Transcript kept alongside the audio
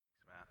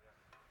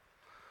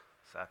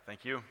Zach,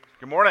 thank you.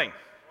 Good morning.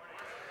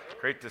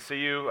 Great to see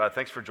you.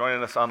 Thanks for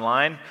joining us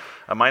online.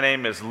 My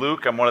name is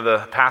Luke. I'm one of the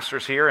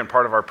pastors here and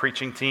part of our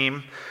preaching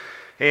team.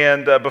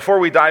 And before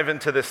we dive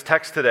into this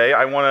text today,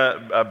 I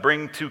want to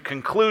bring to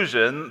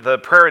conclusion the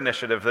prayer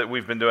initiative that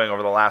we've been doing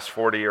over the last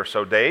 40 or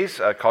so days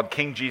called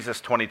King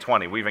Jesus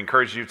 2020. We've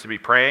encouraged you to be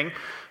praying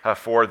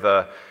for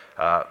the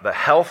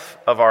health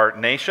of our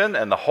nation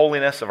and the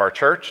holiness of our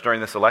church during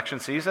this election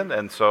season.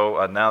 And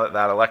so now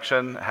that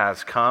election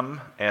has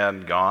come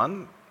and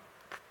gone,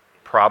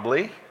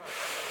 probably,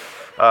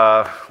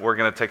 we're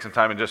going to take some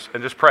time and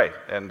just pray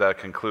and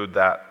conclude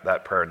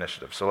that prayer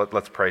initiative. So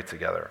let's pray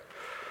together.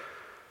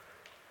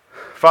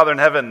 Father in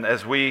heaven,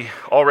 as we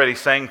already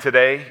sang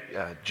today,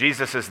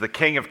 Jesus is the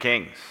King of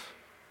Kings.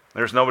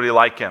 There's nobody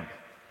like him.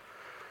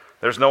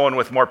 There's no one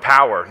with more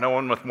power, no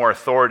one with more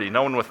authority,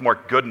 no one with more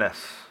goodness,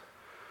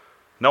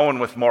 no one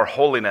with more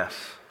holiness,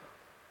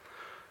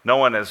 no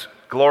one as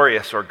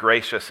glorious or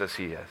gracious as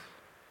he is.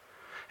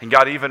 And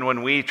God, even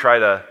when we try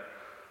to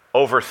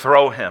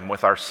overthrow him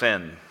with our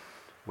sin,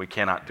 we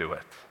cannot do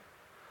it.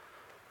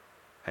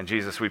 And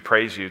Jesus, we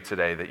praise you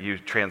today that you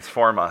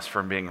transform us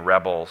from being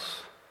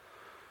rebels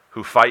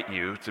who fight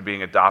you to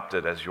being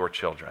adopted as your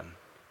children.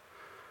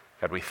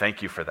 God, we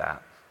thank you for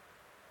that.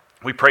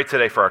 We pray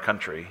today for our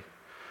country.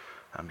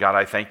 God,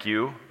 I thank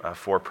you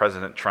for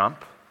President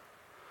Trump.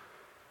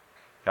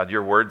 God,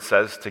 your word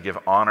says to give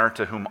honor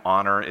to whom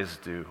honor is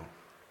due.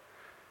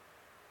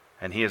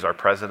 And he is our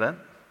president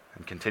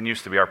and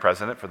continues to be our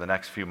president for the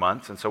next few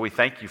months. And so we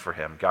thank you for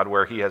him. God,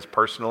 where he has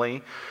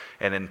personally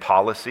and in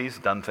policies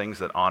done things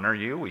that honor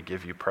you, we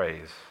give you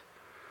praise.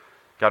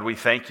 God, we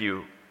thank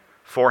you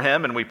for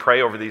him, and we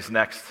pray over these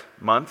next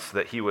months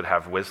that he would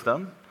have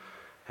wisdom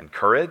and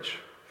courage.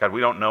 God, we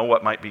don't know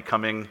what might be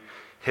coming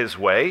his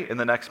way in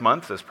the next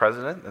months as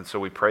president, and so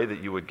we pray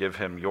that you would give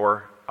him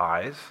your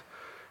eyes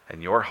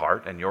and your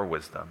heart and your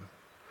wisdom.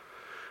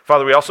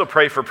 Father, we also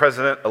pray for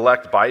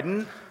President-elect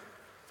Biden.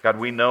 God,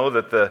 we know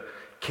that the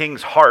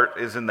king's heart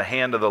is in the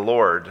hand of the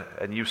Lord,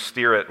 and you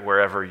steer it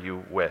wherever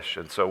you wish.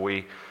 And so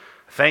we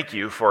thank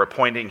you for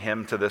appointing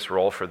him to this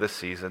role for this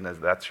season, as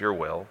that's your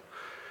will.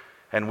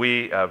 And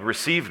we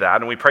receive that,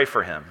 and we pray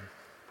for him.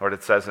 Lord,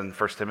 it says in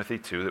 1 Timothy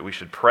 2 that we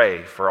should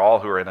pray for all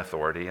who are in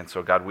authority. And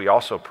so, God, we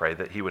also pray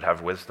that he would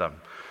have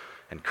wisdom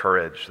and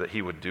courage, that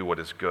he would do what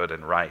is good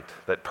and right,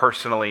 that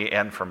personally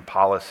and from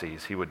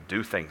policies he would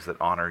do things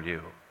that honor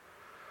you.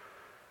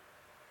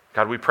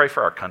 God, we pray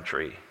for our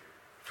country,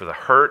 for the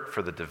hurt,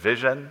 for the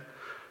division.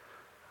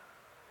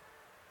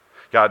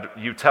 God,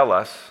 you tell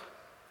us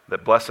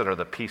that blessed are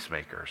the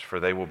peacemakers,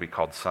 for they will be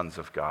called sons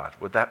of God.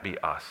 Would that be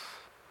us?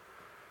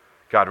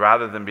 God,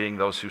 rather than being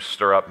those who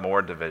stir up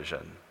more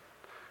division,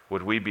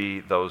 would we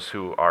be those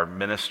who are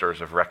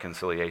ministers of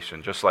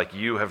reconciliation, just like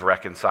you have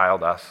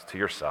reconciled us to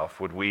yourself?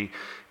 Would we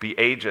be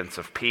agents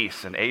of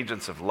peace and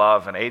agents of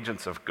love and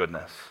agents of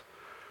goodness?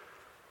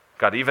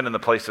 God, even in the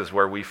places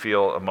where we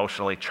feel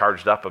emotionally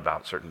charged up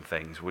about certain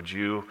things, would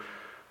you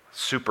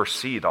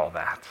supersede all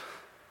that?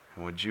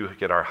 And would you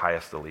get our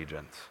highest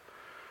allegiance?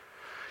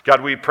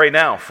 God, we pray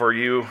now for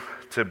you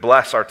to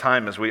bless our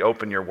time as we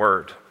open your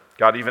word.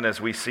 God, even as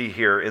we see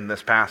here in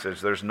this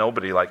passage, there's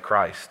nobody like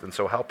Christ. And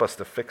so help us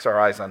to fix our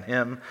eyes on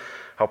him.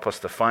 Help us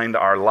to find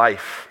our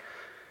life,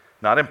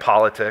 not in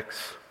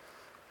politics,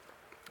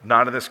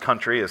 not in this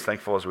country, as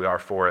thankful as we are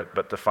for it,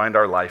 but to find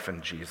our life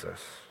in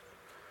Jesus.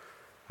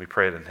 We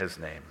pray it in his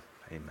name.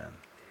 Amen.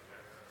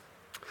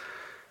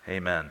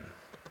 Amen.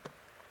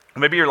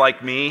 Maybe you're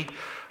like me.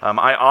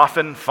 I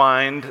often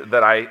find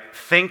that I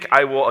think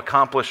I will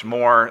accomplish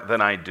more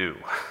than I do.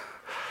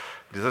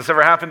 Does this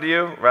ever happen to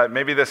you? Right?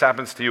 Maybe this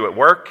happens to you at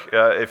work.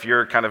 If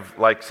you're kind of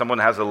like someone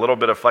has a little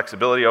bit of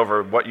flexibility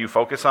over what you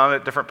focus on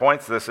at different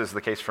points, this is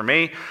the case for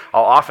me.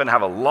 I'll often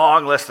have a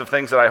long list of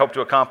things that I hope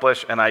to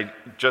accomplish, and I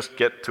just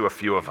get to a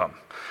few of them.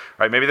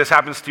 Right? Maybe this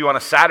happens to you on a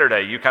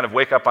Saturday. You kind of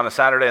wake up on a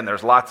Saturday, and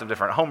there's lots of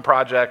different home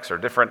projects or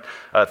different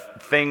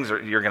things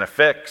you're going to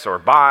fix or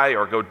buy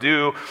or go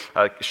do.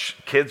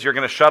 Kids you're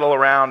going to shuttle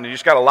around. You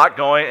just got a lot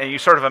going, and you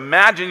sort of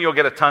imagine you'll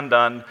get a ton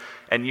done,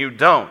 and you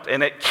don't.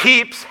 And it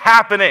keeps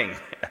happening.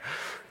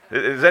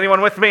 Is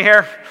anyone with me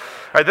here?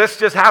 All right, this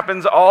just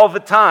happens all the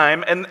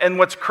time. And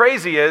what's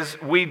crazy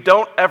is we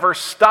don't ever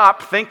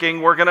stop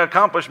thinking we're going to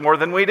accomplish more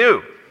than we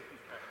do.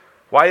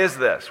 Why is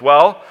this?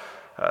 Well,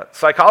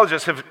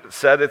 psychologists have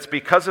said it's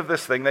because of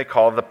this thing they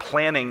call the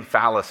planning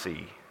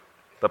fallacy.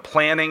 The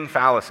planning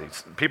fallacy.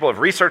 People have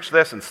researched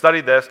this and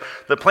studied this.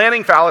 The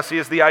planning fallacy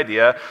is the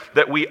idea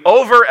that we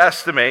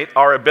overestimate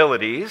our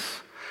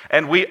abilities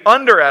and we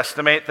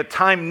underestimate the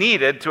time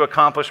needed to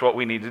accomplish what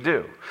we need to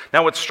do.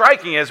 Now, what's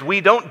striking is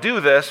we don't do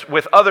this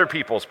with other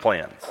people's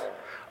plans.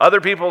 Other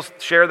people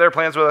share their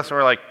plans with us, and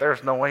we're like,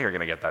 there's no way you're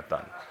going to get that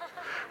done.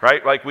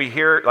 Right? Like we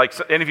hear, like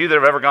any of you that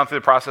have ever gone through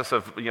the process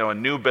of, a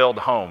new build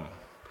home.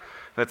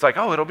 And it's like,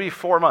 oh, it'll be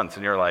 4 months.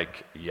 And you're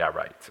like, yeah,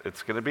 right.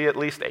 It's going to be at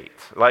least 8.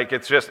 Like,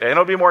 and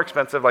it'll be more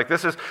expensive. Like,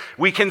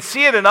 we can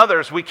see it in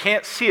others. We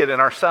can't see it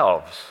in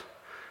ourselves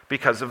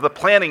because of the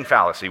planning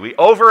fallacy. We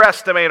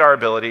overestimate our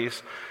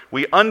abilities.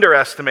 We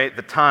underestimate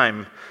the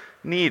time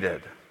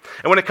needed.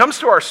 And when it comes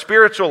to our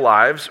spiritual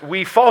lives,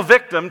 we fall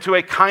victim to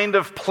a kind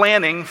of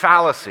planning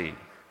fallacy.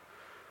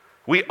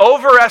 We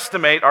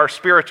overestimate our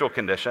spiritual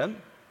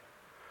condition,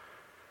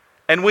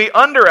 and we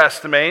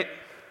underestimate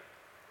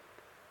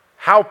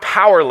how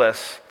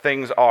powerless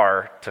things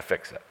are to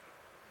fix it.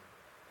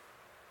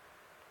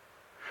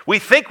 We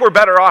think we're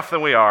better off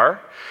than we are,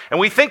 and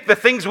we think the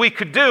things we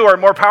could do are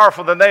more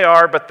powerful than they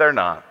are, but they're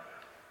not.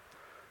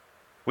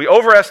 We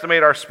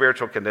overestimate our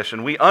spiritual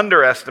condition. We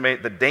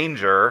underestimate the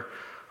danger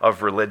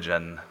of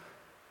religion,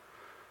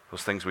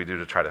 those things we do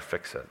to try to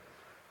fix it.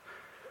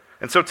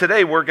 And so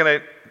today we're going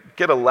to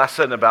get a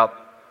lesson about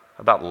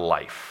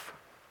life.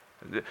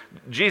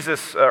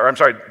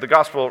 The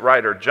gospel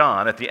writer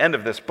John, at the end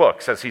of this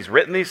book, says he's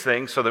written these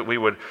things so that we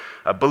would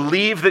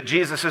believe that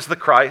Jesus is the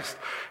Christ,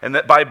 and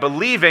that by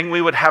believing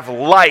we would have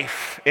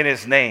life in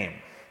his name.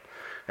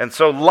 And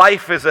so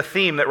life is a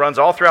theme that runs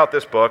all throughout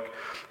this book,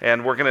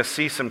 and we're going to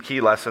see some key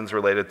lessons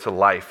related to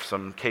life,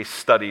 some case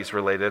studies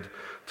related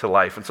to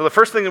life. And so the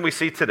first thing that we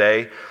see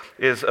today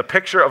is a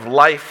picture of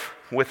life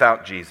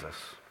without Jesus.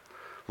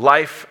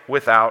 Life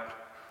without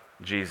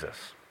Jesus.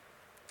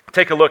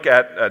 Take a look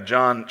at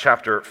John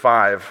chapter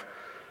 5.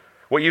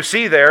 What you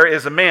see there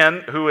is a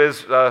man who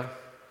is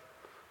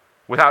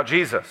without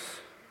Jesus.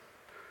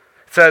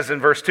 It says in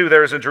verse 2,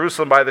 there is in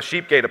Jerusalem by the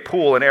sheep gate a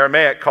pool in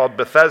Aramaic called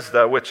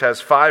Bethesda, which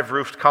has 5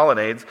 roofed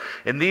colonnades.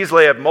 In these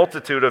lay a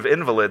multitude of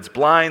invalids,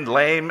 blind,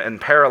 lame, and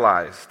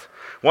paralyzed.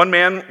 One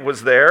man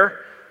was there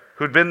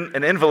who'd been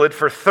an invalid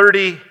for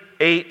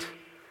 38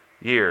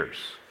 years.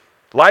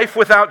 Life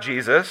without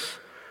Jesus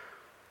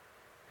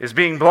is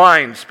being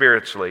blind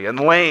spiritually and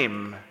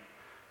lame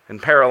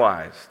and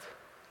paralyzed.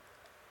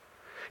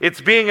 It's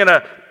being in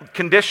a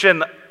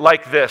condition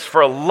like this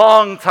for a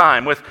long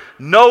time with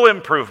no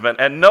improvement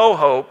and no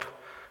hope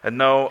and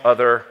no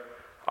other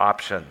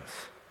options.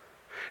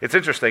 It's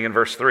interesting in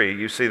verse 3,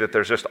 you see that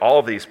there's just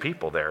all these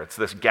people there. It's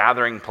this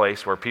gathering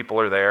place where people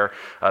are there.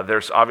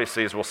 There's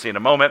obviously, as we'll see in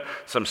a moment,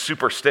 some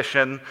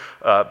superstition.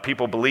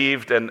 People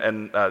believed,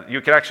 and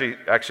you can actually,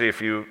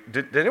 if you,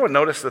 did anyone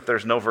notice that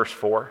there's no verse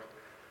 4?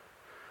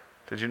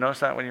 Did you notice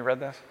that when you read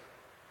this?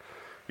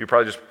 You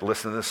probably just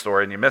listened to this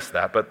story and you missed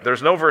that, but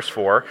there's no verse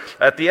 4.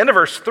 At the end of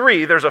verse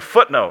 3, there's a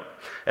footnote,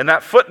 and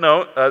that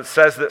footnote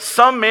says that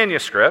some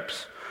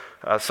manuscripts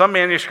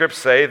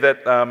say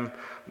that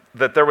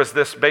that there was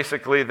this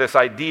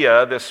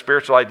idea, this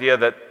spiritual idea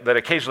that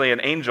occasionally an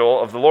angel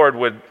of the Lord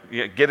would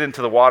get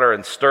into the water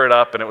and stir it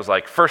up, and it was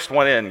like first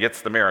one in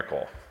gets the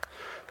miracle.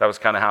 That was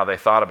kind of how they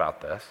thought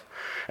about this.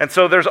 And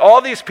so there's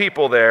all these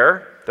people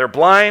there. They're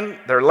blind,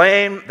 they're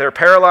lame, they're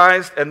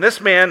paralyzed, and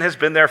this man has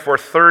been there for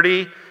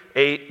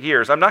 38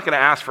 years. I'm not going to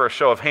ask for a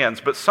show of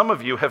hands, but some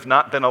of you have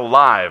not been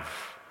alive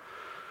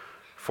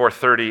for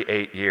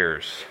 38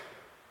 years.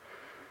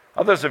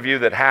 Others of you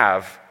that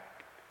have,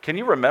 can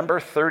you remember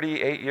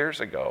 38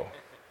 years ago?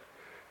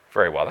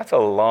 Very well. That's a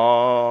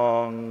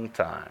long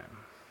time.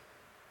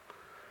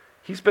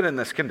 He's been in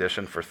this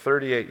condition for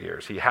 38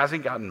 years. He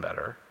hasn't gotten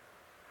better.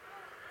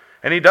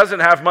 And he doesn't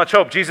have much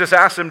hope. Jesus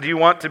asks him, do you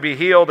want to be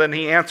healed? And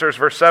he answers,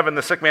 verse 7,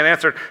 the sick man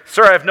answered,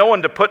 Sir, I have no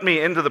one to put me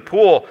into the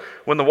pool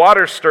when the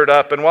water's stirred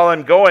up, and while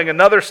I'm going,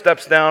 another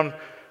steps down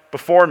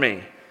before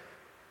me.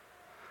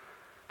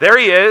 There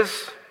he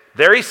is.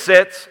 There he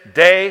sits,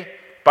 day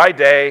by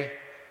day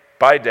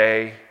by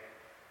day,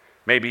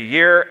 maybe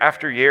year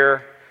after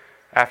year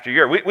after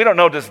year. We don't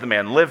know, does the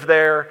man live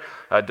there?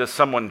 Does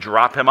someone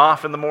drop him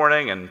off in the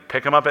morning and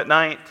pick him up at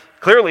night?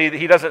 Clearly,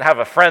 he doesn't have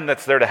a friend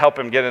that's there to help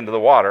him get into the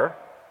water.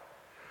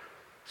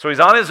 So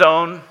he's on his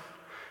own,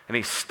 and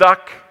he's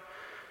stuck,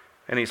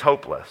 and he's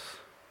hopeless.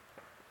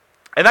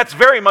 And that's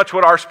very much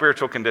what our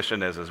spiritual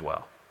condition is as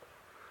well.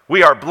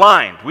 We are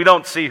blind. We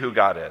don't see who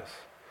God is.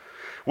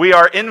 We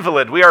are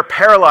invalid. We are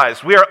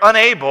paralyzed. We are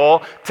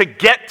unable to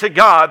get to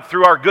God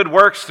through our good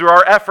works, through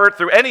our effort,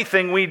 through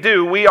anything we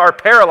do. We are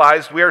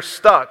paralyzed. We are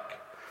stuck.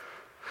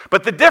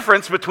 But the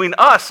difference between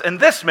us and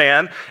this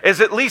man is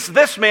at least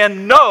this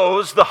man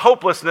knows the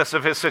hopelessness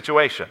of his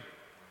situation.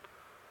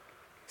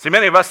 See,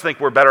 many of us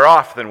think we're better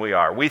off than we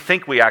are. We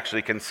think we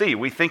actually can see.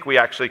 We think we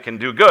actually can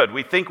do good.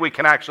 We think we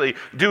can actually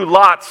do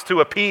lots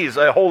to appease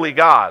a holy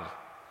God.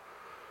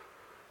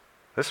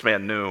 This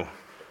man knew,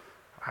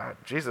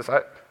 Jesus,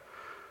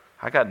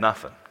 I got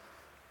nothing.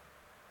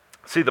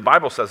 See, the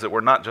Bible says that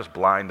we're not just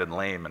blind and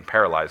lame and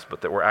paralyzed,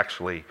 but that we're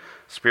actually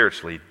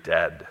spiritually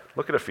dead.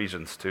 Look at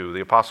Ephesians 2. The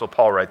Apostle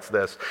Paul writes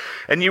this,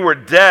 And you were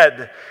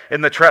dead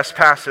in the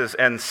trespasses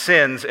and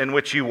sins in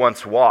which you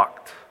once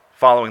walked,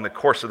 following the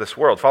course of this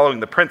world,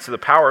 following the prince of the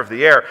power of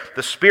the air,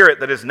 the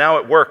spirit that is now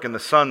at work in the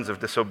sons of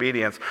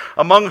disobedience,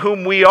 among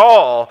whom we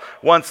all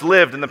once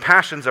lived in the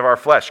passions of our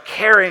flesh,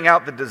 carrying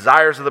out the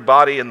desires of the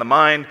body and the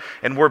mind,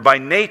 and were by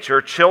nature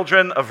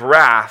children of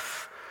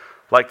wrath,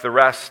 like the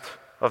rest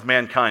of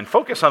mankind.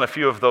 Focus on a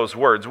few of those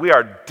words. We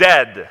are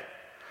dead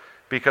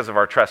because of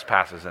our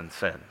trespasses and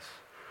sins.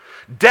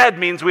 Dead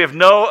means we have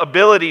no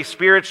ability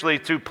spiritually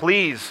to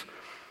please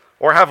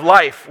or have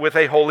life with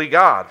a holy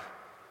God.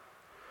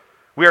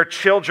 We are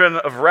children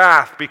of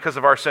wrath because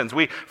of our sins.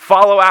 We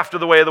follow after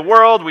the way of the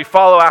world. We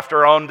follow after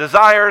our own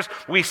desires.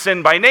 We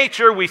sin by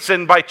nature. We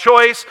sin by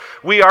choice.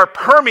 We are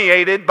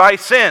permeated by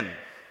sin.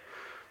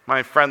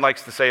 My friend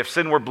likes to say, if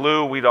sin were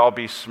blue, we'd all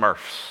be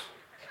Smurfs.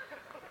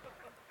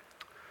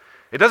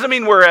 It doesn't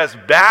mean we're as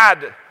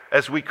bad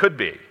as we could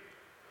be.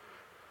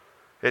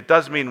 It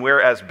does mean we're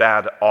as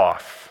bad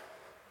off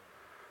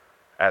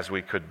as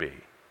we could be.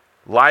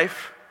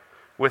 Life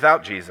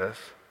without Jesus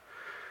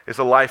is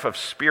a life of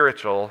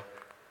spiritual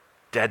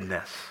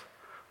deadness,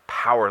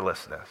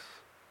 powerlessness.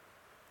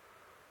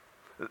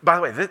 By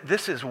the way,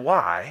 this is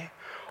why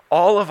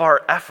all of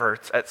our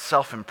efforts at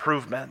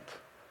self-improvement,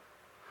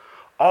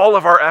 all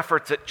of our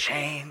efforts at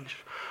change,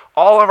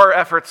 all of our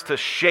efforts to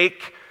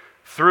shake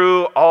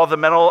through all the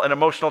mental and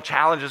emotional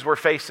challenges we're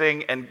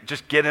facing and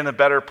just get in a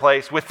better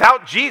place,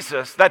 without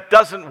Jesus, that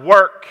doesn't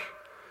work.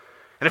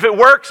 And if it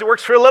works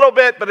for a little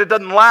bit, but it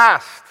doesn't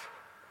last.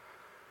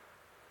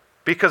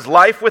 Because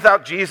life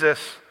without Jesus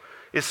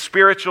is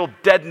spiritual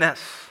deadness.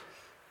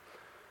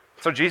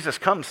 So Jesus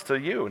comes to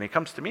you, and he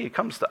comes to me, he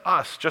comes to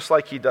us, just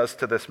like he does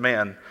to this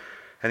man.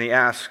 And he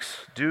asks,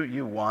 do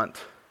you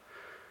want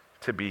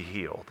to be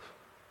healed?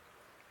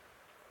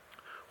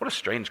 What a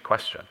strange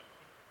question.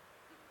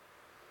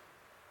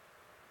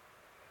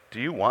 Do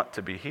you want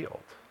to be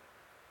healed?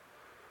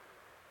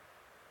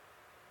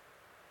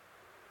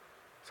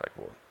 It's like,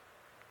 well,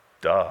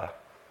 duh.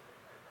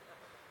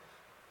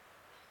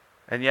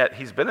 And yet,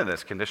 he's been in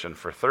this condition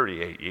for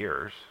 38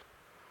 years.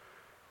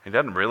 He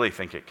doesn't really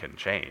think it can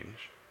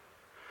change.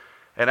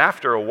 And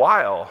after a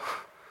while,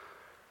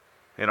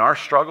 in our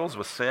struggles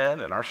with sin,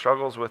 and our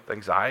struggles with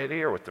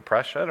anxiety or with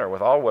depression or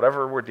with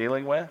whatever we're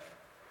dealing with,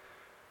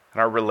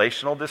 and our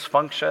relational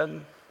dysfunction,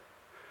 and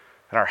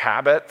our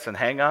habits and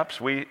hang-ups,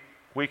 we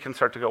can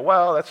start to go,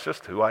 well, that's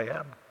just who I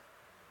am.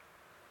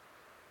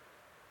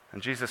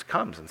 And Jesus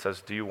comes and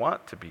says, do you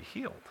want to be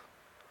healed?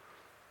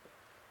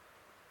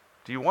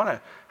 Do you want to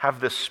have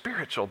this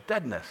spiritual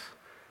deadness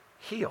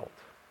healed?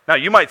 Now,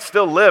 you might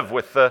still live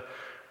with the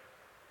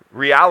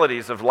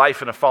realities of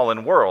life in a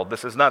fallen world.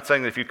 This is not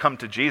saying that if you come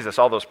to Jesus,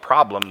 all those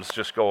problems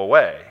just go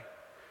away.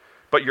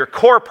 But your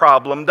core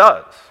problem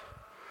does.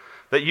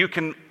 That you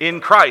can, in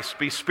Christ,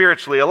 be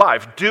spiritually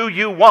alive. Do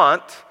you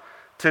want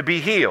to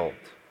be healed?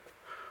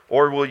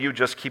 Or will you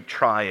just keep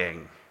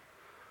trying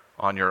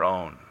on your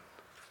own?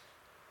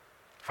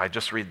 If I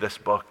just read this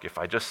book, if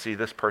I just see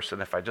this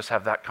person, if I just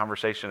have that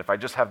conversation, if I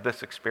just have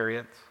this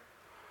experience.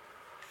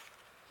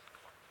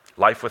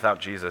 Life without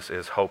Jesus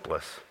is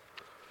hopeless.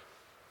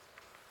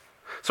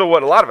 So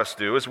what a lot of us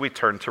do is we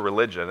turn to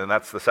religion, and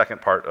that's the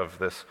second part of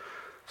this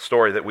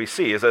story that we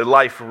see, is a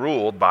life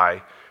ruled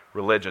by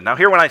religion. Now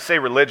here when I say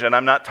religion,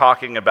 I'm not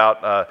talking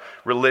about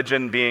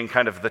religion being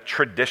kind of the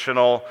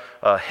traditional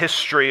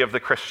history of the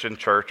Christian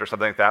church or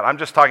something like that. I'm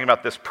just talking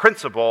about this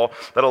principle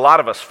that a lot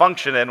of us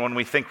function in when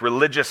we think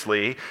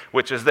religiously,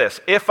 which is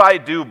this: if I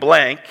do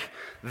blank,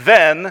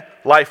 then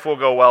life will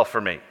go well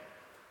for me.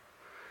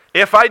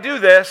 If I do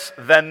this,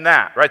 then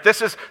that, right?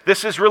 This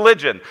is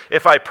religion.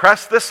 If I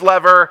press this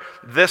lever,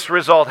 this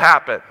result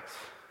happens.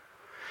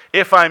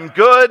 If I'm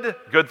good,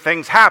 good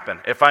things happen.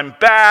 If I'm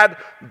bad,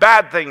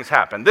 bad things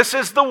happen. This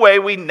is the way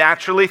we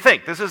naturally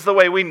think. This is the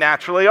way we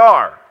naturally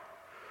are.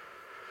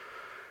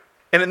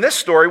 And in this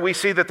story, we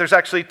see that there's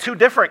actually two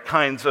different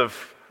kinds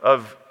of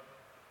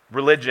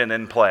religion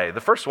in play.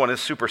 The first one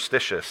is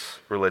superstitious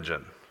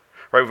religion.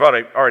 Right, we've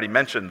already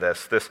mentioned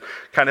this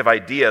kind of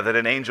idea that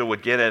an angel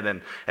would get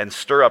in and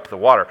stir up the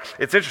water.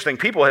 It's interesting,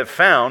 people have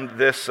found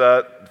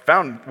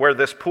where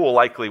this pool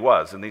likely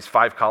was, in these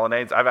 5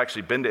 colonnades. I've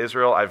actually been to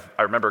Israel. I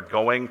remember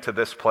going to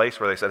this place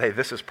where they said, hey,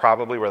 this is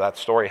probably where that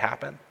story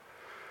happened.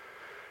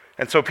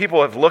 And so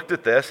people have looked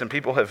at this, and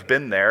people have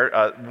been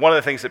there. One of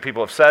the things that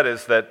people have said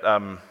is that,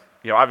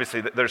 obviously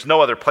there's no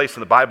other place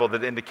in the Bible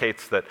that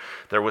indicates that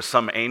there was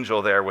some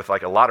angel there with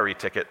like a lottery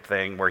ticket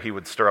thing where he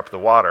would stir up the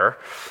water.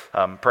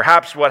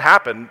 Perhaps what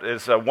happened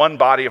is one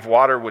body of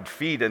water would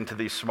feed into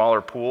these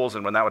smaller pools,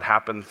 and when that would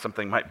happen,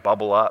 something might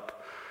bubble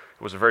up.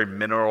 It was a very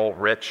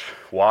mineral-rich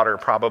water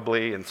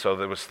probably, and so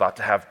it was thought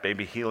to have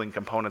maybe healing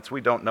components.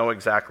 We don't know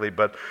exactly,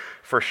 but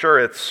for sure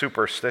it's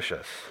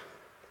superstitious.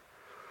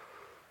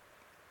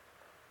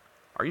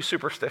 Are you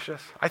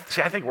superstitious? I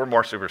think we're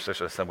more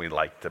superstitious than we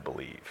like to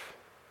believe.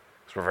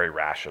 We're very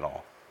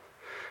rational.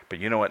 But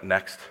you know what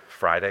next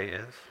Friday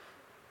is?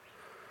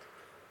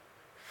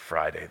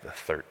 Friday the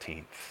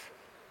 13th.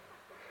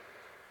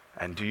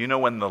 And do you know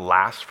when the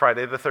last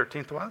Friday the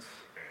 13th was?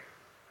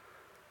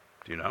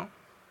 Do you know?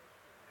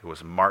 It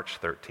was March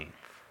 13th.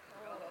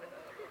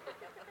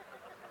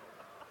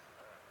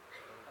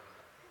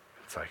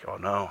 It's like, oh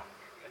no.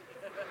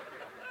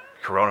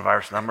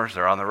 Coronavirus numbers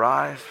are on the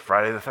rise.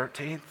 Friday the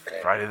 13th.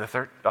 Friday the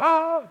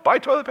 13th. Buy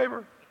toilet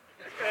paper.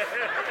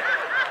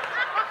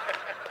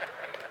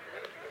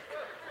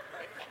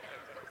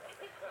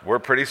 We're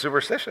pretty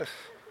superstitious.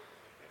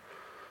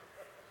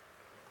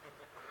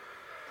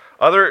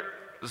 Others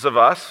of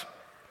us,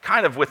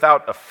 kind of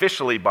without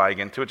officially buying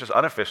into it, just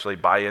unofficially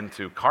buy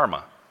into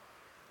karma.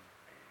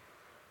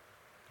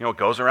 You know, what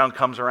goes around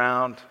comes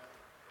around.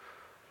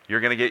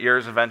 You're going to get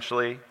yours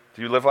eventually.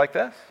 Do you live like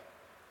this?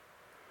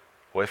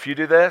 Well, if you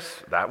do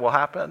this, that will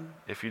happen.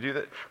 If you do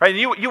that, right?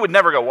 You would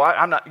never go,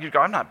 "Why? You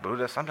go, I'm not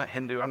Buddhist. I'm not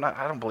Hindu.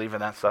 I don't believe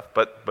in that stuff."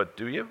 But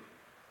do you?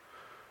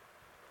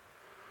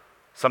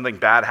 Something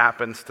bad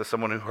happens to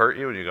someone who hurt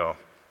you, and you go,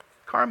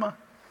 "Karma."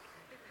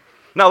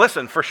 Now,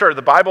 listen. For sure,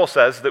 the Bible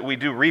says that we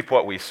do reap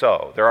what we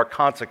sow. There are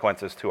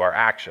consequences to our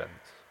actions.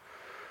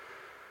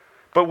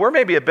 But we're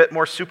maybe a bit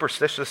more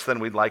superstitious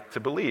than we'd like to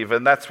believe,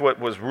 and that's what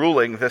was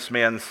ruling this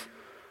man's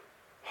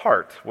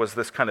heart, was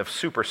this kind of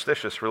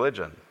superstitious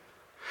religion.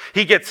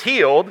 He gets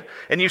healed,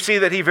 and you see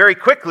that he very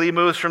quickly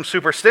moves from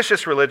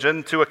superstitious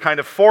religion to a kind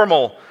of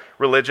formal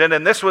religion,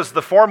 and this was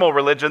the formal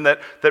religion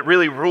that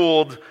really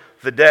ruled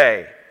the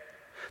day.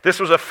 This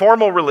was a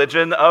formal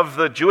religion of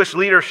the Jewish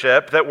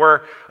leadership that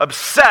were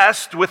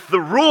obsessed with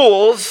the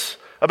rules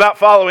about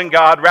following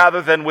God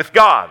rather than with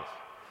God.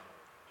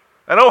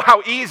 And oh,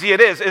 how easy it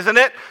is, isn't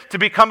it, to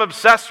become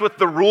obsessed with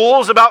the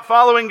rules about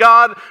following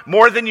God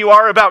more than you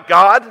are about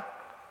God?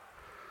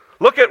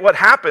 Look at what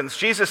happens.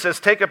 Jesus says,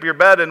 "Take up your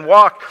bed and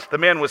walk." The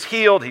man was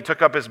healed. He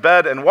took up his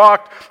bed and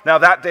walked. Now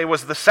that day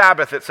was the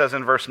Sabbath, it says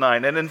in verse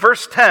 9. And in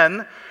verse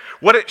 10,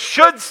 what it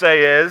should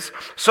say is,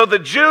 "So the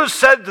Jews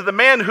said to the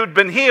man who'd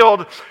been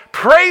healed,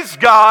 'Praise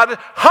God,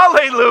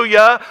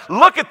 hallelujah,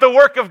 look at the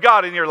work of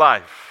God in your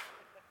life.'"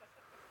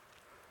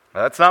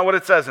 Now, that's not what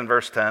it says in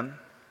verse 10.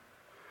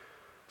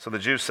 So the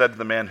Jews said to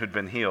the man who'd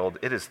been healed,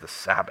 "It is the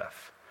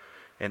Sabbath,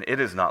 and it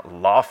is not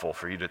lawful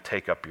for you to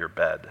take up your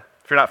bed."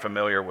 If you're not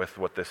familiar with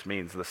what this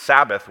means, the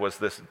Sabbath was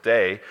this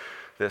day,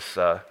 this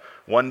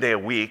one day a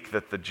week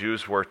that the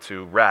Jews were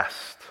to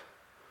rest.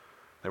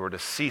 They were to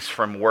cease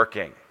from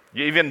working.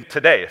 Even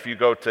today, if you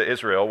go to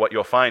Israel, what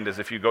you'll find is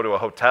if you go to a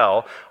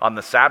hotel on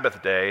the Sabbath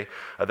day,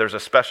 there's a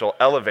special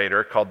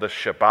elevator called the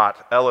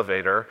Shabbat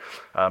elevator,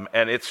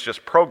 and it's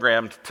just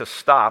programmed to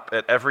stop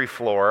at every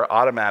floor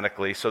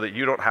automatically so that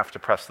you don't have to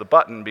press the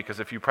button, because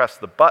if you press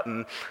the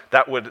button,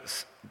 that would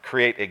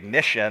create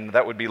ignition,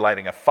 that would be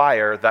lighting a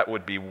fire, that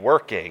would be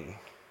working.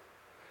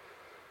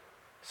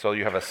 So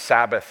you have a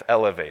Sabbath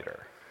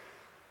elevator.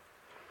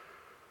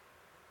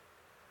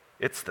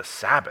 It's the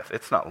Sabbath.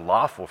 It's not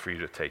lawful for you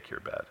to take your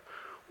bed.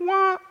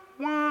 Wah,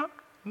 wah,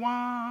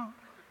 wah.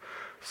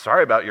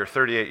 Sorry about your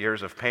 38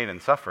 years of pain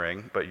and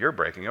suffering, but you're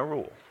breaking a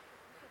rule.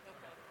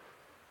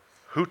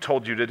 Who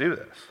told you to do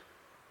this?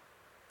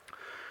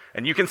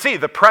 And you can see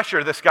the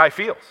pressure this guy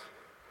feels.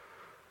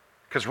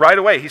 Because right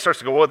away he starts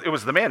to go, "Well, it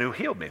was the man who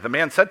healed me. The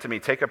man said to me,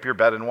 'Take up your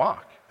bed and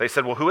walk.'" They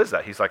said, "Well, who is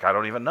that?" He's like, "I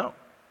don't even know."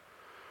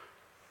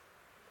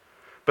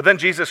 But then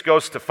Jesus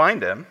goes to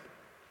find him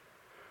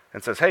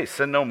and says, "Hey,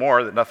 sin no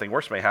more, that nothing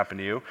worse may happen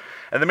to you."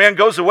 And the man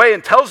goes away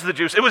and tells the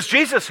Jews, it was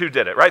Jesus who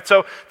did it, right?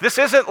 So this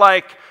isn't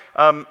like,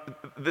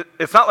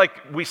 it's not like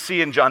we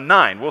see in John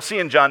 9. We'll see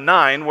in John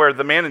 9 where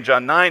the man in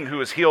John 9 who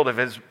is healed of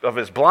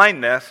his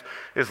blindness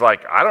is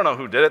like, "I don't know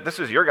who did it. This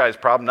is your guys'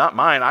 problem, not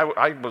mine.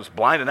 I was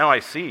blind and now I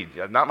see.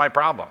 Not my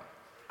problem."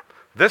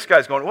 This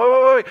guy's going,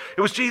 wait.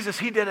 It was Jesus.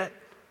 He did it.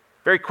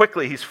 Very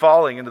quickly, he's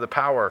falling into the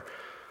power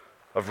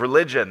of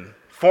religion,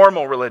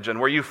 formal religion,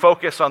 where you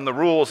focus on the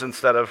rules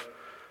instead of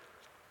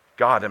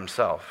God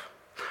himself.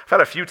 I've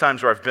had a few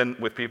times where I've been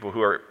with people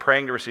who are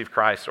praying to receive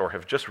Christ or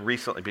have just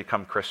recently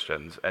become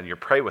Christians, and you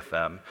pray with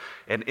them,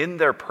 and in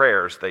their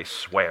prayers they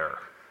swear.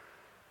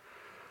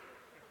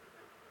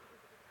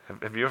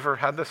 Have you ever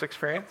had this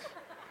experience?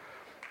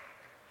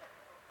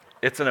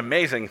 It's an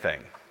amazing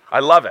thing. I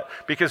love it,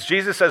 because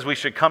Jesus says we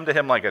should come to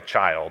him like a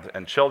child,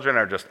 and children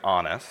are just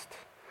honest.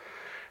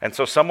 And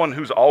so someone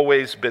who's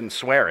always been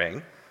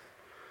swearing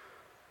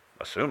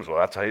assumes, well,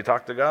 that's how you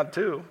talk to God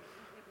too.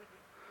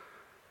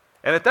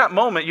 And at that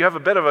moment, you have a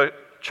bit of a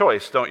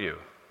choice, don't you?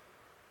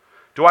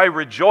 Do I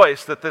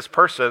rejoice that this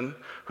person,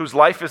 whose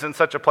life is in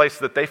such a place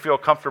that they feel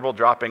comfortable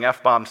dropping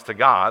F-bombs to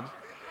God,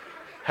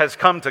 has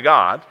come to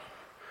God?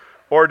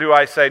 Or do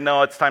I say,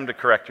 no, it's time to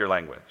correct your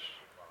language?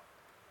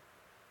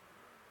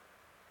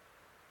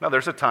 Now,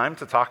 there's a time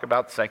to talk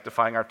about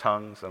sanctifying our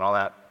tongues and all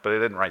that, but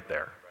it isn't right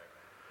there.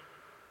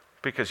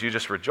 Because you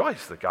just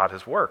rejoice that God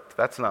has worked.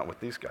 That's not what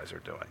these guys are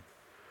doing.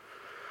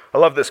 I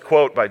love this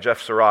quote by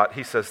Jeff Surratt.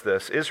 He says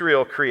this: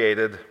 Israel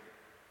created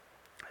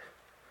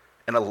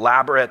an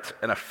elaborate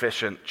and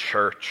efficient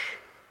church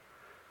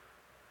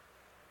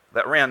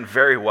that ran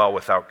very well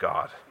without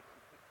God.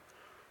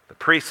 The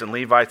priests and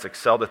Levites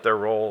excelled at their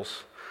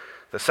roles.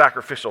 The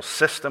sacrificial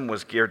system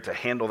was geared to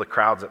handle the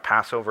crowds at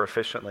Passover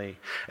efficiently.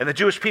 And the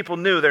Jewish people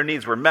knew their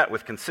needs were met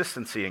with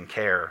consistency and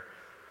care.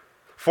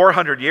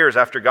 400 years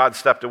after God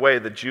stepped away,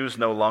 the Jews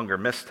no longer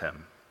missed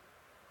him.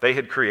 They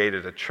had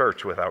created a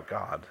church without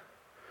God.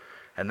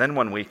 And then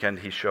one weekend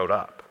he showed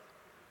up.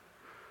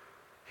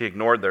 He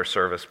ignored their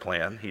service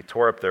plan, he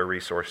tore up their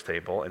resource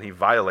table, and he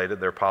violated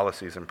their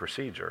policies and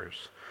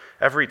procedures.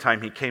 Every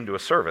time he came to a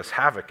service,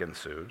 havoc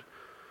ensued.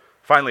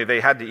 Finally,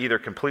 they had to either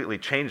completely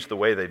change the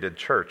way they did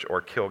church or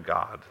kill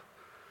God.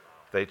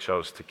 They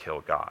chose to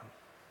kill God.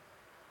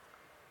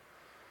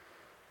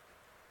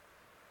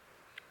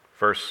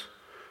 Verse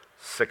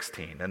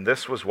 16. And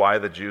this was why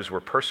the Jews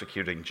were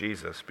persecuting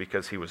Jesus,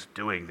 because he was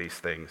doing these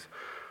things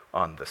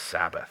on the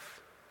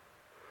Sabbath.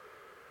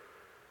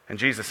 And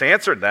Jesus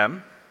answered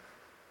them,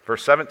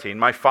 verse 17,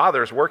 my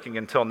Father is working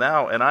until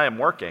now, and I am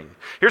working.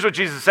 Here's what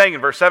Jesus is saying in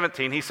verse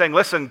 17. He's saying,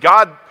 listen,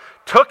 God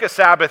took a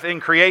Sabbath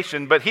in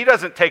creation, but he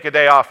doesn't take a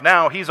day off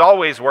now. He's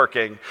always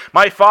working.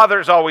 My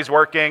Father's always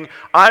working.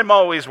 I'm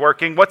always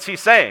working. What's he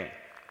saying?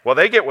 Well,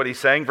 they get what he's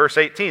saying. Verse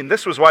 18,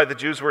 this was why the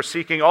Jews were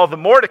seeking all the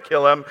more to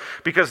kill him,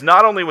 because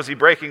not only was he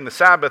breaking the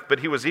Sabbath, but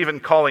he was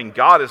even calling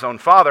God his own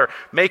Father,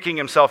 making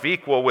himself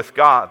equal with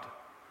God.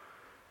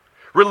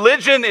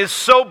 Religion is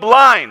so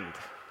blind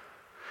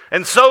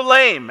and so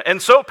lame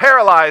and so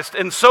paralyzed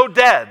and so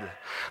dead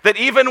that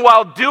even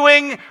while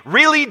doing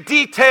really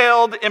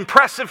detailed,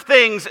 impressive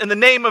things in the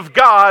name of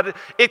God,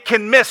 it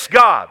can miss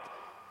God.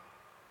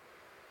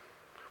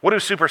 What do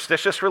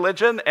superstitious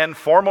religion and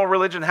formal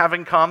religion have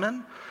in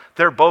common?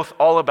 They're both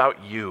all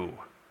about you.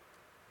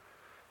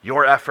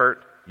 Your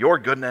effort, your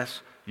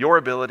goodness, your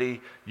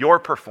ability, your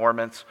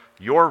performance,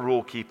 your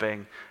rule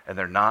keeping, and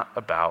they're not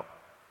about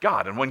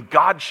God. And when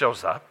God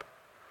shows up,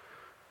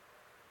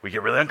 we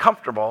get really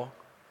uncomfortable.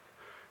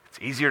 It's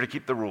easier to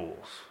keep the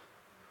rules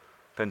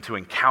than to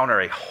encounter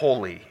a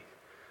holy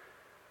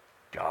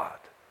God.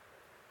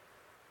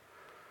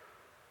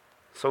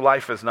 So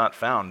life is not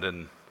found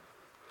in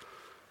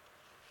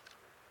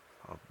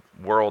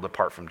a world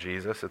apart from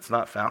Jesus. It's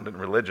not found in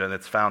religion.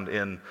 It's found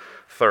in,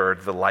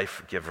 third, the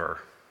life giver.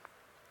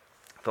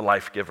 The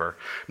life giver.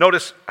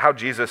 Notice how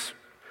Jesus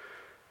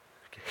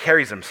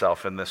carries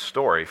himself in this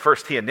story.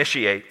 First, he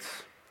initiates.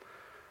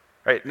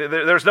 Right?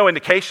 There's no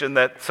indication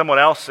that someone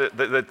else,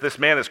 that this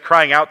man is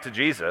crying out to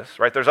Jesus.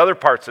 Right? There's other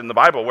parts in the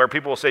Bible where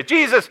people will say,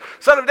 Jesus,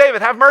 Son of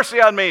David, have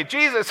mercy on me.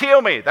 Jesus,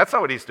 heal me. That's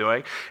not what he's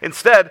doing.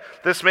 Instead,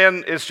 this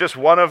man is just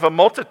one of a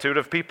multitude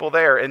of people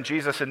there, and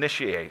Jesus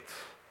initiates.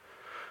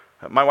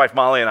 My wife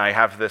Molly and I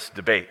have this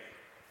debate.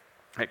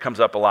 It comes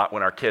up a lot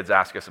when our kids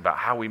ask us about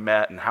how we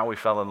met and how we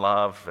fell in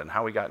love and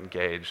how we got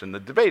engaged. And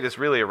the debate is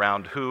really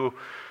around who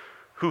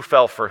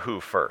fell for who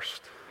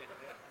first.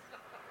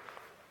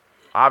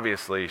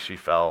 Obviously, she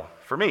fell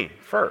for me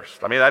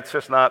first. I mean, that's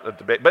just not a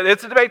debate. But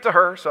it's a debate to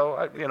her,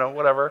 so,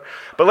 whatever.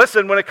 But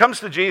listen, when it comes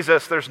to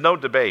Jesus, there's no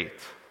debate.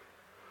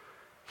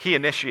 He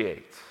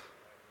initiates.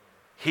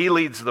 He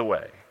leads the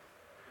way.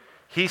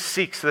 He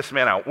seeks this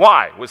man out.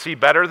 Why? Was he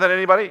better than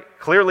anybody?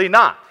 Clearly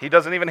not. He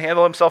doesn't even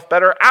handle himself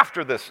better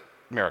after this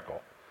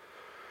miracle.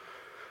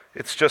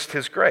 It's just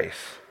his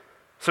grace.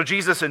 So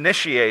Jesus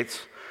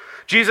initiates.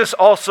 Jesus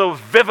also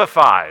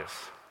vivifies.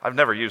 I've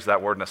never used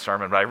that word in a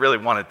sermon, but I really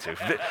wanted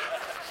to.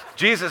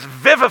 Jesus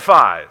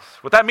vivifies.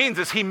 What that means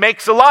is he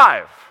makes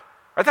alive.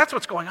 Right? That's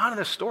what's going on in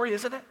this story,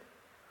 isn't it?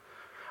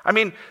 I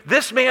mean,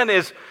 this man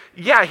is,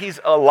 he's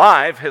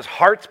alive. His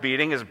heart's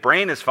beating. His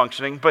brain is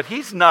functioning, but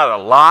he's not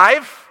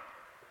alive.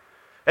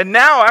 And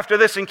now, after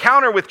this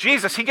encounter with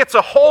Jesus, he gets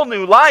a whole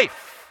new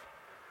life.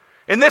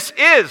 And this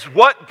is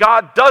what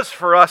God does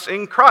for us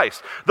in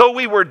Christ. Though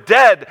we were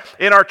dead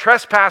in our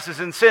trespasses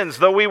and sins,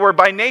 though we were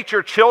by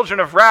nature children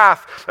of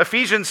wrath,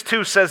 Ephesians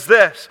 2 says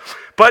this,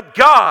 but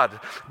God,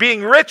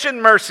 being rich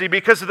in mercy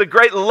because of the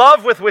great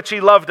love with which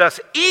he loved us,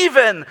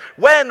 even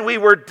when we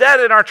were dead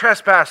in our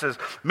trespasses,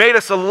 made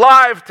us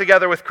alive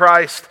together with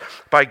Christ.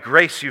 By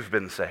grace you've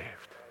been saved.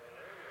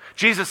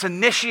 Jesus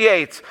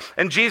initiates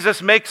and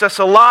Jesus makes us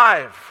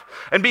alive.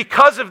 And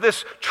because of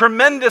this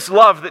tremendous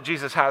love that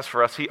Jesus has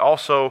for us, he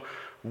also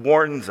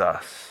warns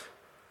us.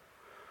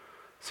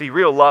 See,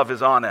 real love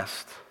is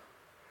honest.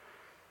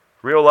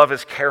 Real love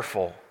is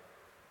careful.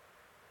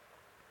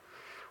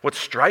 What's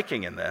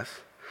striking in this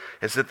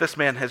is that this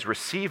man has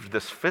received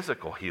this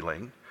physical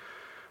healing,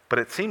 but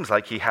it seems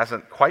like he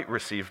hasn't quite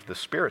received the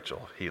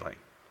spiritual healing.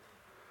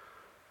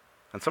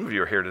 And some of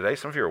you are here today,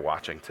 some of you are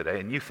watching today,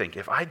 and you think,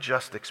 if I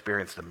just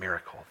experienced a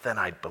miracle, then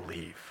I'd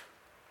believe.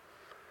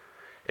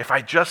 If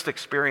I just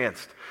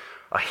experienced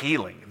a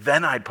healing,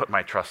 then I'd put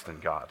my trust in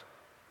God.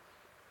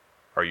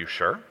 Are you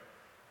sure?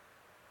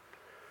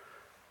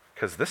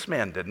 Because this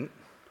man didn't.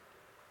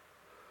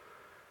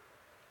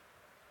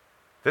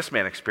 This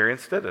man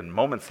experienced it, and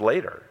moments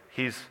later,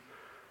 he's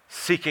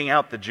seeking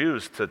out the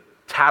Jews to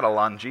tattle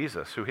on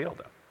Jesus who healed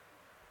him.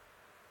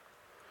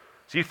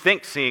 So you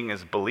think seeing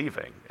is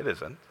believing. It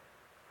isn't.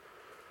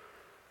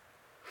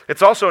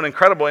 It's also an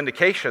incredible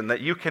indication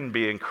that you can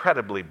be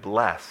incredibly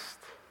blessed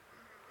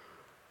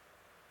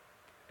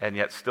and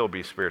yet still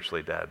be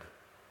spiritually dead.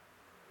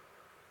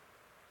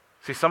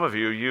 See, some of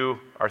you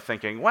are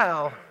thinking,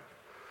 well,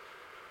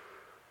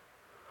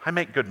 I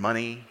make good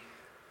money.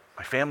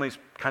 My family's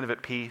kind of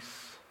at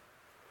peace.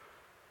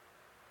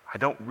 I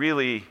don't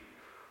really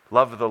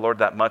love the Lord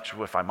that much,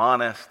 if I'm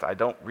honest. I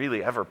don't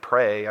really ever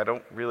pray.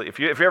 If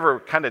you ever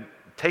kind of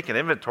take an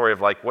inventory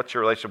of like, what's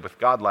your relationship with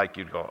God like,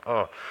 you'd go,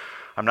 oh,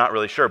 I'm not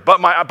really sure. But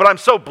I'm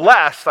so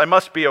blessed, I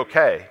must be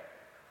okay.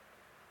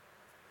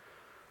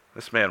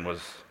 This man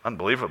was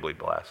unbelievably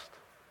blessed.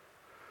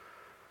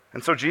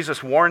 And so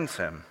Jesus warns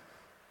him.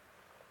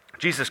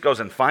 Jesus goes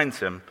and finds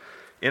him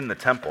in the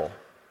temple.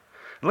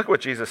 And look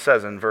what Jesus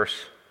says in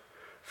verse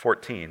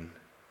 14.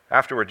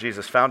 Afterward,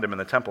 Jesus found him in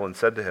the temple and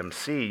said to him,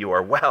 "See, you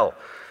are well.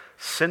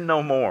 Sin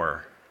no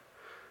more,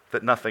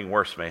 that nothing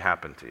worse may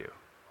happen to you."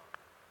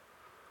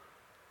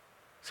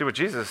 See, what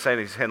Jesus is saying,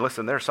 he's saying,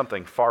 listen, there's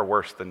something far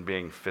worse than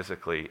being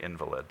physically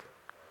invalid.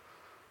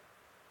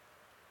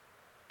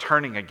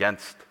 Turning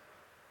against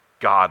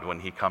God when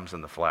he comes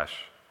in the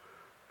flesh,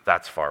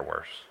 that's far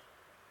worse.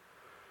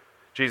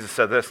 Jesus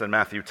said this in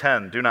Matthew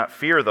 10, "Do not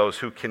fear those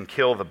who can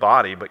kill the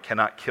body, but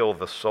cannot kill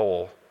the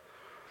soul.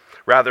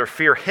 Rather,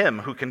 fear him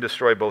who can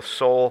destroy both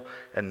soul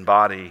and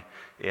body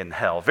in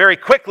hell." Very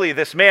quickly,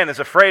 this man is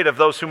afraid of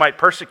those who might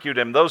persecute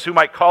him, those who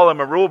might call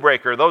him a rule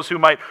breaker, those who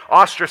might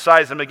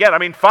ostracize him again. I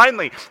mean,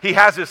 finally, he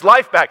has his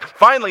life back.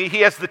 Finally,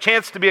 he has the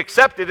chance to be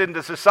accepted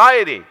into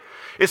society.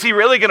 Is he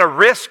really going to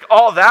risk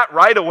all that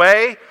right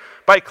away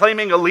by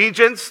claiming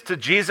allegiance to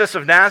Jesus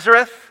of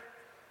Nazareth?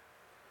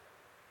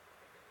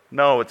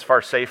 No, it's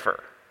far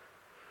safer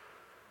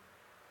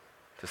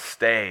to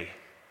stay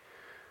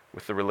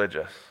with the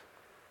religious.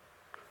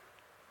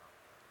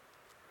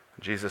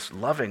 Jesus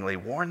lovingly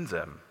warns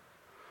him,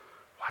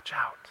 watch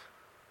out.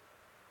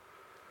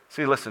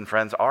 See, listen,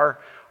 friends, our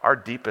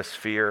deepest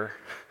fear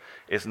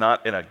is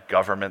not in a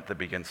government that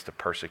begins to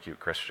persecute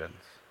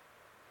Christians.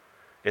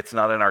 It's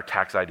not in our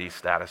tax ID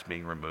status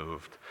being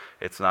removed.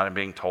 It's not in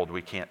being told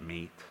we can't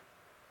meet.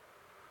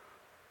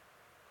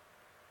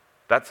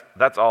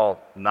 That's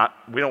all not,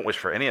 we don't wish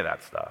for any of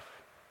that stuff.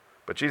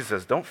 But Jesus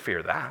says, don't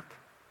fear that.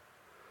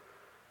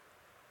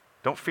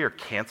 Don't fear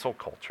cancel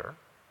culture.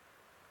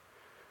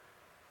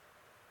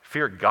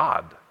 Fear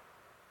God,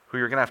 who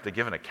you're going to have to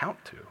give an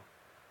account to, who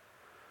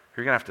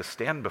you're going to have to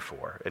stand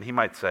before. And he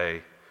might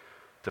say,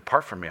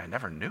 "Depart from me, I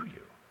never knew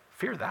you."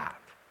 Fear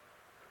that.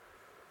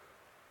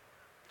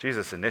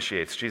 Jesus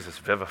initiates, Jesus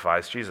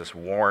vivifies, Jesus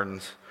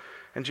warns,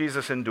 and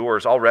Jesus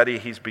endures. Already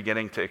he's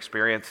beginning to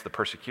experience the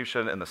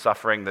persecution and the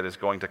suffering that is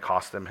going to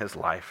cost him his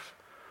life.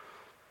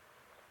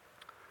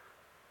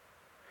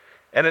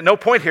 And at no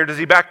point here does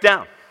he back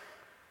down.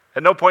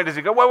 At no point does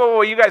he go,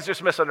 whoa, you guys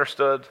just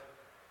misunderstood.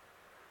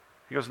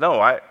 He goes,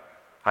 no, I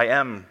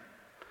am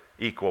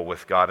equal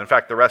with God. In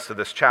fact, the rest of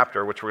this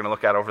chapter, which we're going to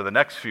look at over the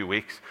next few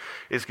weeks,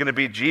 is going to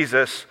be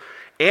Jesus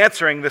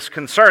answering this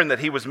concern that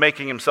he was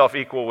making himself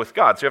equal with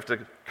God. So you have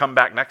to come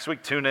back next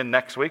week, tune in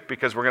next week,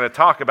 because we're going to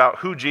talk about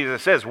who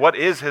Jesus is, what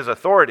is his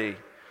authority.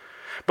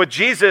 But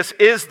Jesus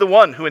is the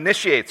one who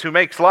initiates, who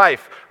makes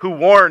life, who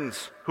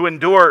warns, who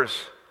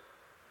endures.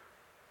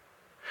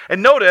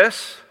 And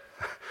notice,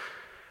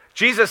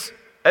 Jesus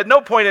at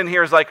no point in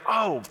here is like,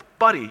 oh,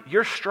 buddy,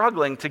 you're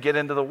struggling to get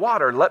into the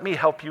water. Let me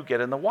help you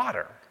get in the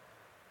water.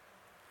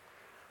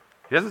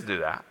 He doesn't do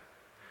that.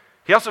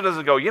 He also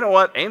doesn't go, you know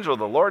what, angel of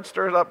the Lord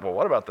stirs up. Well,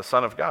 what about the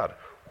Son of God?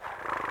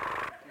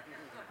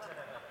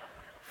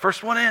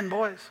 First one in,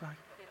 boys.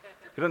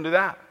 He doesn't do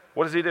that.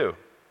 What does he do?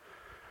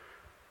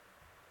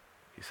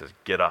 He says,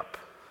 get up,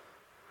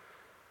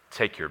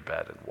 take your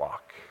bed and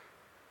walk.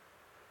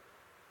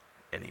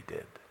 And he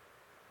did.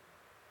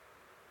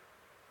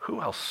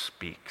 Who else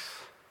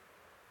speaks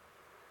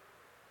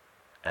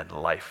and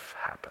life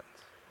happens?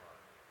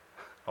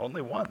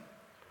 Only one.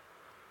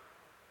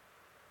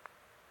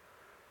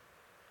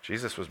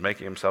 Jesus was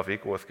making himself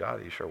equal with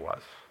God. He sure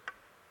was.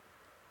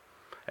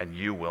 And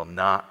you will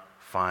not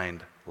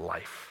find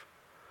life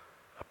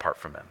apart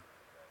from him.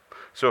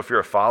 So if you're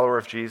a follower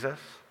of Jesus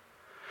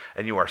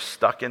and you are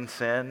stuck in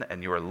sin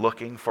and you are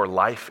looking for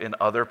life in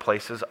other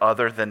places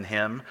other than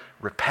him,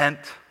 repent,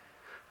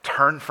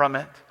 turn from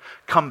it,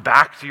 come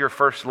back to your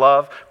first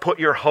love, put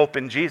your hope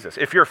in Jesus.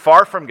 If you're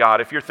far from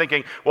God, if you're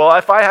thinking, well,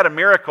 if I had a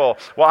miracle,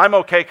 well, I'm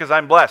okay because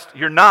I'm blessed.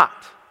 You're not.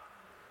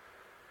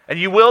 And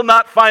you will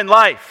not find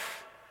life.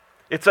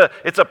 It's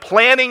a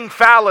planning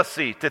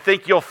fallacy to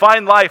think you'll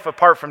find life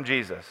apart from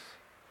Jesus.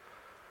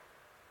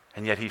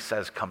 And yet he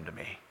says, come to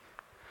me.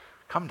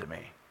 Come to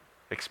me.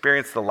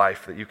 Experience the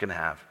life that you can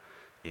have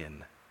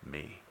in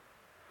me.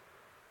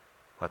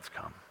 Let's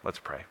come. Let's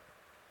pray.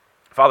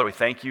 Father, we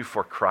thank you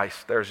for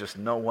Christ. There's just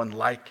no one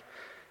like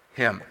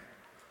him.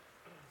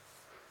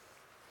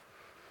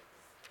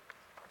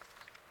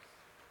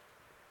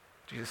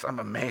 Jesus, I'm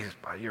amazed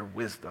by your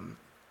wisdom,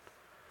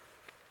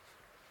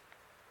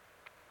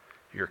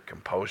 your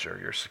composure,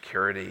 your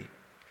security,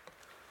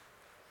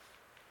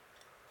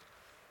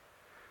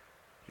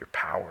 your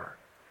power,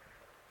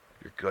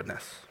 your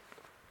goodness,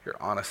 your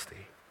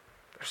honesty.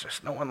 There's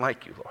just no one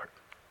like you, Lord.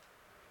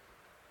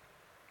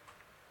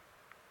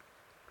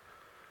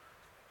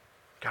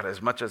 God,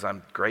 as much as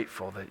I'm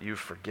grateful that you've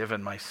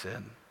forgiven my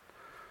sin,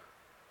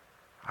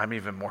 I'm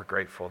even more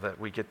grateful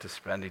that we get to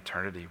spend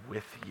eternity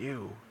with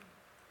you.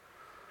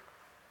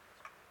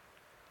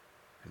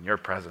 In your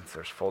presence,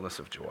 there's fullness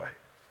of joy.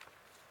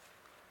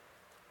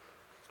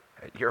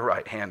 At your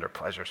right hand are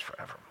pleasures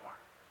forevermore.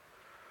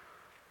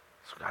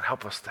 So God,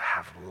 help us to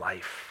have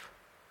life,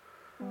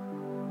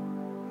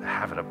 to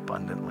have it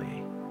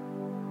abundantly,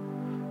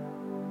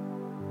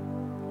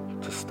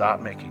 to stop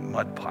making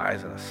mud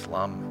pies in a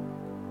slum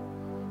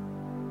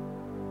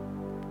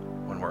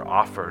when we're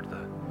offered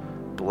the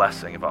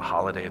blessing of a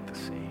holiday at the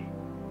sea.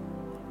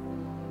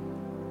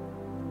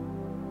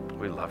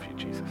 We love you,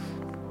 Jesus.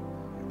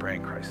 We pray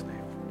in Christ's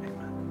name.